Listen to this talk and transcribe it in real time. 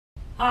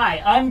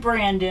Hi, I'm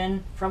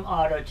Brandon from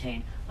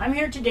Autotain. I'm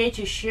here today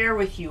to share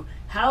with you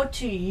how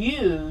to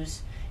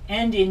use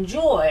and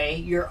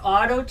enjoy your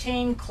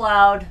Autotain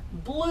Cloud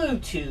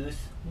Bluetooth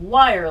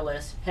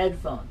wireless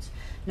headphones.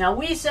 Now,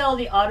 we sell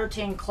the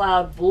Autotain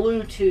Cloud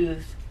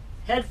Bluetooth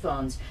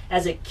headphones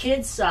as a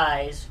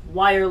kid-size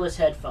wireless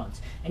headphones.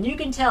 And you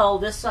can tell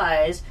this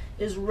size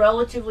is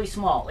relatively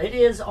small. It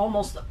is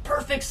almost the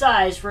perfect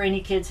size for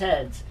any kid's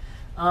heads.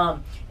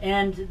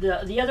 And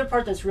the other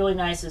part that's really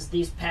nice is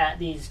these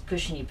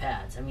cushiony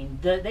pads. I mean,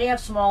 they have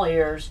small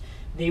ears.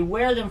 They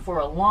wear them for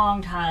a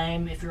long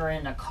time if you're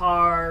in a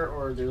car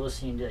or they're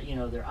listening to,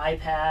 their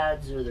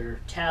iPads or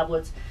their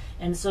tablets.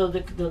 And so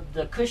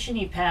the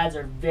cushiony pads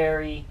are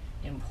very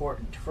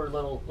important for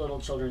little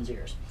children's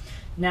ears.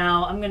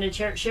 Now, I'm going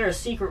to share a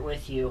secret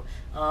with you.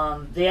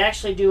 They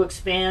actually do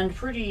expand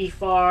pretty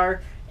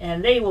far,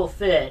 and they will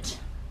fit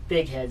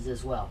big heads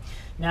as well.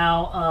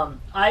 Now,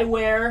 I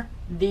wear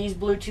these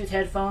Bluetooth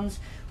headphones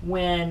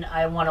when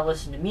I want to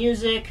listen to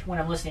music, when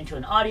I'm listening to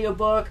an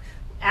audiobook.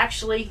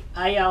 Actually,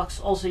 I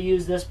also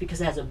use this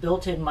because it has a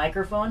built-in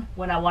microphone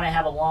when I want to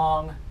have a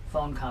long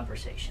phone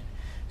conversation.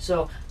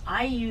 So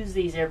I use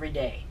these every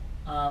day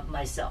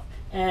myself,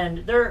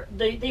 and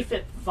they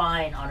fit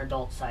fine on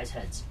adult-size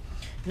heads.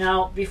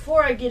 Now,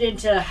 before I get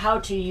into how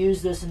to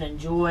use this and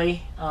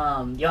enjoy the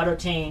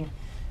Autotain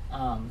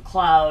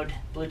Cloud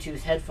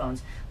Bluetooth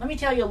headphones, let me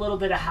tell you a little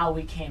bit of how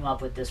we came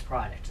up with this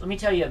product. Let me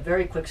tell you a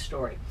very quick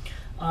story.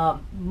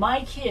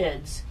 My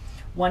kids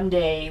one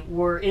day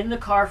were in the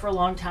car for a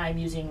long time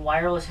using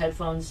wireless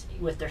headphones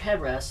with their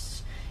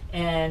headrests,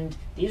 and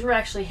these were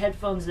actually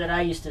headphones that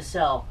I used to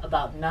sell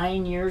about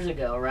 9 years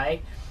ago,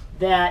 right?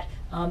 That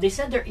they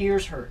said their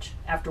ears hurt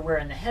after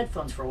wearing the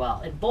headphones for a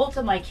while, and both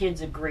of my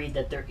kids agreed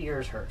that their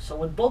ears hurt. So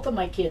when both of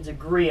my kids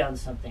agree on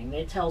something,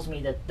 it tells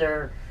me that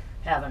they're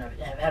having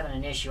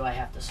an issue I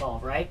have to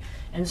solve, right?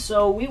 And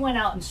so we went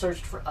out and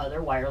searched for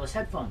other wireless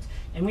headphones,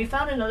 and we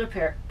found another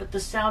pair, but the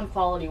sound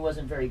quality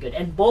wasn't very good,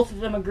 and both of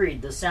them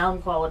agreed the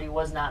sound quality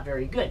was not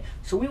very good.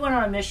 So we went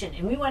on a mission,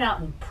 and we went out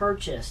and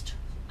purchased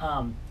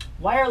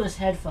wireless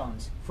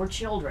headphones for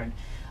children,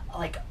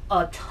 like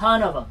a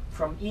ton of them,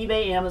 from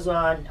eBay,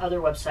 Amazon, other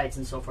websites,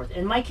 and so forth.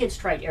 And my kids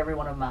tried every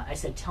one of them out. I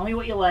said, tell me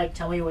what you like,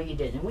 tell me what you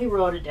did. And we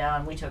wrote it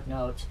down, we took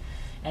notes,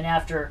 and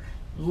after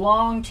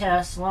long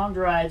tests, long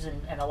drives,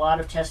 and a lot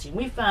of testing,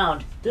 we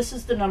found this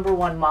is the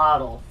 #1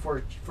 model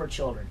for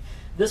children.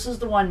 This is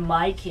the one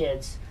my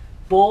kids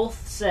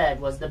both said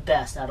was the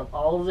best out of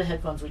all of the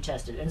headphones we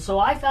tested. And so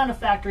I found a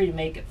factory to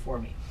make it for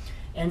me.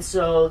 And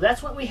so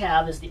that's what we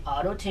have, is the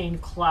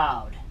Autotain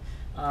Cloud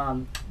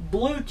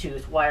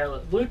Bluetooth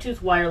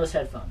wireless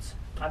headphones.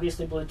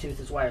 Obviously,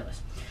 Bluetooth is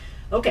wireless.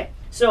 Okay,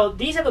 so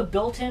these have a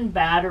built-in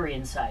battery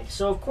inside.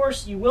 So of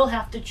course you will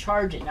have to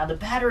charge it. Now the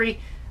battery,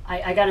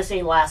 I gotta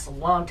say, lasts a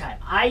long time.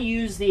 I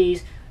use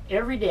these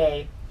every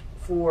day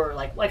for,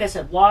 like I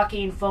said,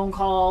 walking, phone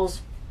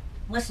calls,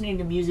 listening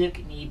to music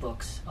and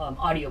ebooks,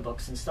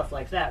 audiobooks and stuff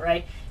like that,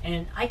 right?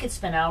 And I could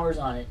spend hours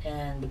on it,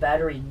 and the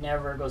battery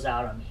never goes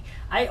out on me.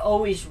 I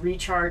always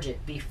recharge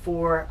it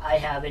before I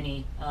have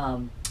any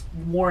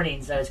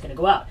warnings that it's going to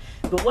go out.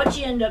 But what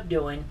you end up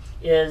doing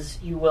is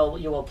you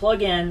will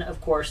plug in,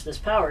 of course, this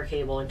power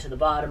cable into the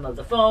bottom of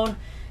the phone.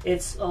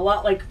 It's a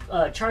lot like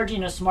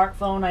charging a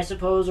smartphone, I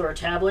suppose, or a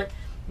tablet.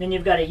 Then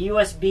you've got a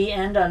USB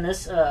end on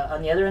this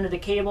on the other end of the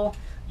cable.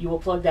 You will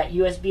plug that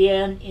USB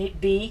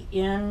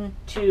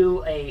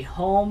into a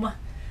home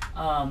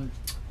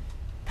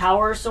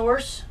power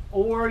source,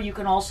 or you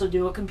can also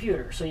do a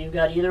computer. So you've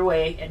got either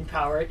way and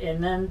power it,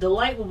 and then the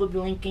light will be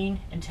blinking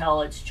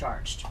until it's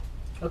charged.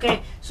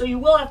 Okay, so you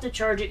will have to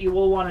charge it. You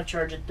will want to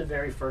charge it the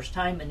very first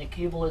time, and the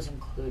cable is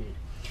included.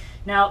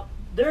 Now,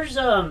 there's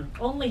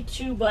only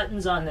 2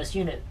 buttons on this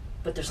unit,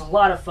 but there's a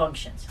lot of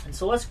functions, and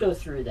so let's go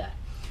through that.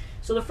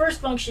 So the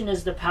first function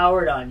is the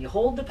power it on. You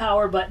hold the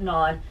power button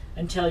on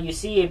until you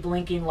see a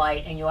blinking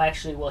light, and you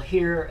actually will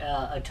hear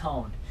a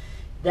tone.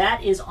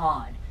 That is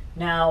on.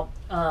 Now,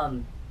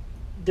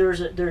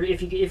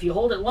 if you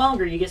hold it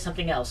longer, you get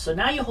something else. So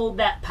now you hold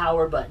that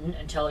power button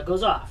until it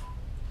goes off.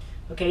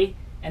 Okay,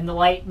 and the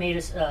light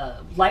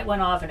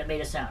went off and it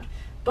made a sound.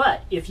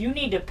 But if you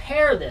need to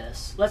pair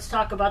this, let's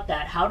talk about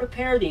that, how to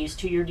pair these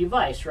to your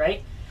device,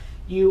 right?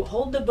 You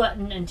hold the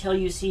button until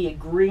you see a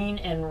green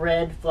and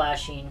red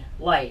flashing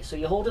light. So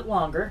you hold it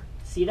longer.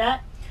 See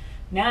that?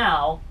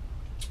 Now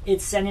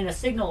it's sending a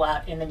signal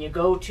out, and then you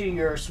go to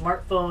your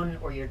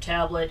smartphone or your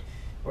tablet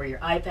or your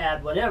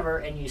iPad, whatever,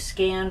 and you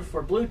scan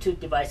for Bluetooth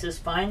devices,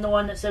 find the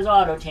one that says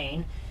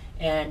Autotain,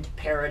 and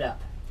pair it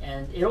up.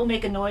 And it'll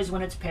make a noise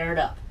when it's paired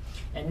up.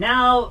 And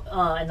now,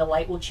 and the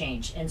light will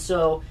change. And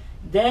so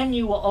then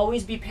you will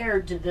always be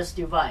paired to this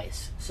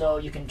device. So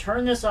you can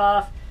turn this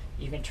off,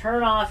 you can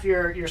turn off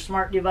your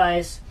smart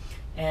device,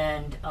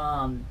 and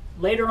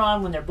later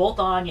on, when they're both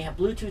on, you have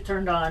Bluetooth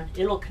turned on,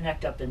 it'll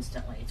connect up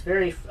instantly. It's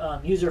very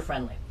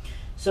user-friendly.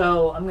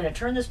 So I'm going to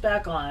turn this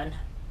back on,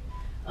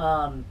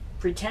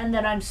 pretend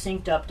that I'm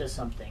synced up to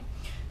something.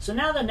 So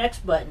now the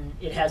next button,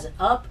 it has an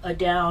up, a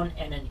down,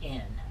 and an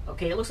in.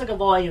 Okay, it looks like a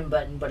volume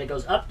button, but it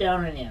goes up,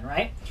 down, and in,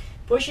 right?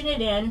 Pushing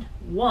it in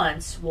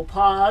once will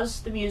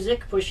pause the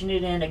music. Pushing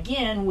it in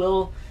again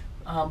will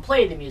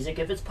play the music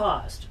if it's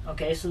paused.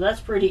 Okay, so that's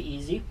pretty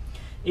easy.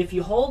 If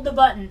you hold the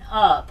button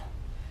up,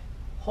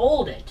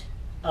 hold it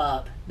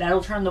up,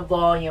 that'll turn the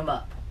volume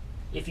up.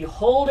 If you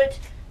hold it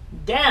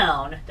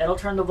down, that'll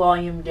turn the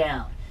volume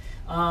down.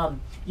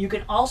 You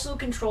can also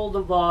control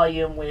the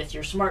volume with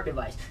your smart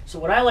device. So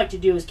what I like to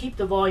do is keep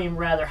the volume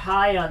rather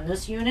high on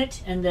this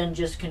unit and then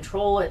just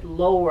control it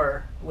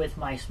lower with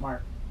my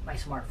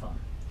smartphone.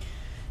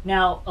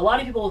 Now, a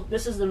lot of people,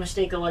 this is the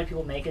mistake a lot of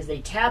people make, is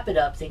they tap it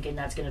up thinking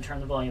that's going to turn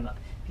the volume up.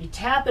 If you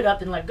tap it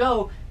up and let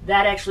go,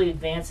 that actually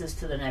advances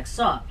to the next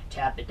song.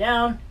 Tap it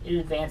down, it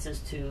advances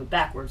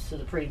backwards to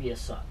the previous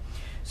song.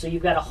 So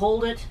you've got to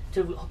hold it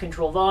to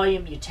control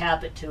volume, you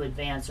tap it to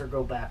advance or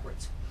go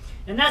backwards.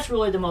 And that's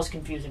really the most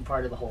confusing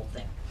part of the whole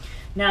thing.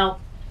 Now,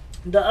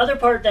 the other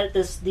part that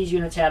these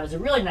units have is a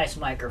really nice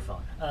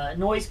microphone.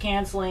 Noise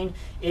canceling,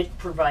 it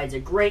provides a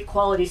great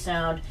quality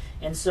sound,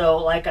 and so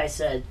like I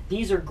said,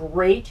 these are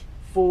great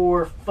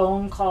for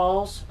phone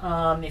calls.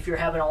 If you're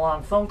having a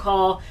long phone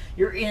call,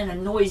 you're in a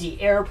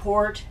noisy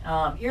airport,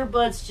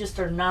 earbuds just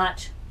are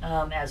not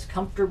as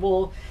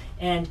comfortable,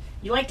 and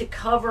you like to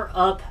cover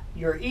up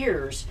your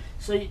ears,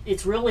 so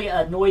it's really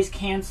a noise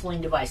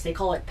canceling device. They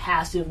call it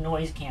passive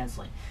noise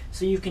canceling.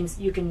 So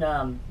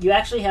you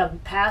actually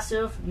have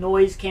passive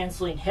noise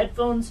canceling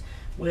headphones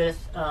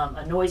with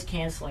a noise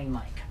canceling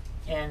mic,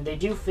 and they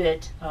do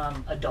fit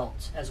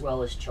adults as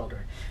well as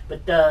children.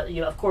 But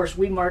of course,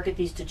 we market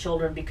these to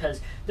children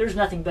because there's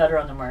nothing better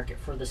on the market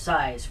for the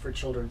size for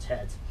children's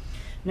heads.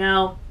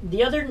 Now,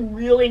 the other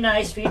really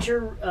nice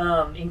feature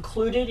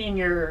included in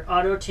your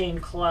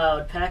Autotain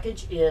Cloud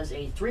package is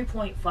a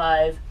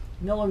 3.5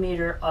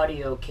 millimeter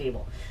audio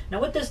cable. Now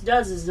what this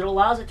does is it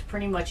allows it to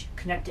pretty much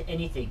connect to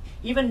anything,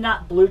 even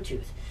not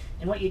Bluetooth.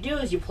 And what you do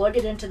is you plug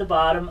it into the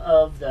bottom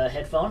of the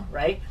headphone,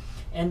 right?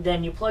 And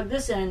then you plug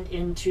this end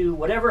into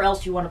whatever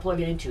else you want to plug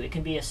it into. It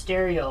can be a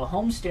stereo, a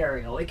home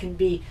stereo. It can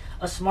be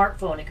a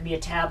smartphone. It can be a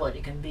tablet.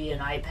 It can be an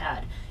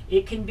iPad.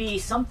 It can be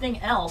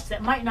something else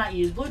that might not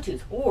use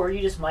Bluetooth, or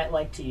you just might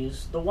like to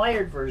use the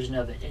wired version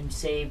of it and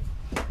save.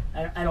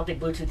 I don't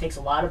think Bluetooth takes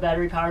a lot of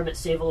battery power, but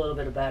save a little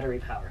bit of battery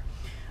power.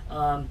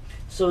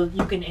 So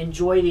you can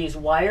enjoy these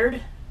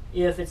wired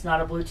if it's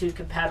not a Bluetooth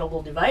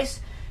compatible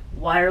device,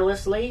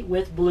 wirelessly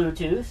with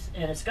Bluetooth,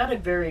 and it's got a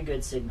very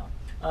good signal.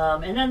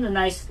 And then the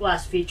nice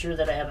last feature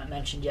that I haven't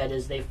mentioned yet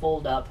is they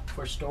fold up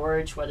for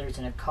storage, whether it's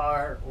in a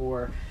car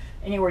or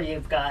anywhere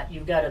you've got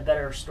a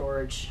better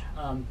storage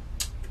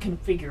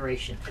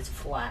configuration. It's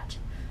flat.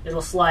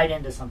 It'll slide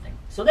into something.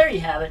 So there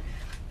you have it.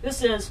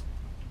 This is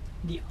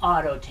the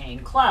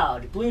Autotain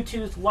Cloud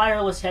Bluetooth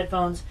wireless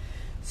headphones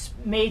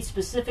made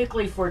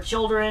specifically for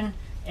children,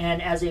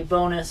 and as a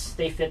bonus,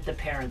 they fit the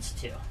parents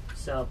too.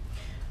 So,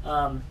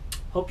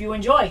 hope you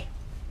enjoy.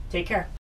 Take care.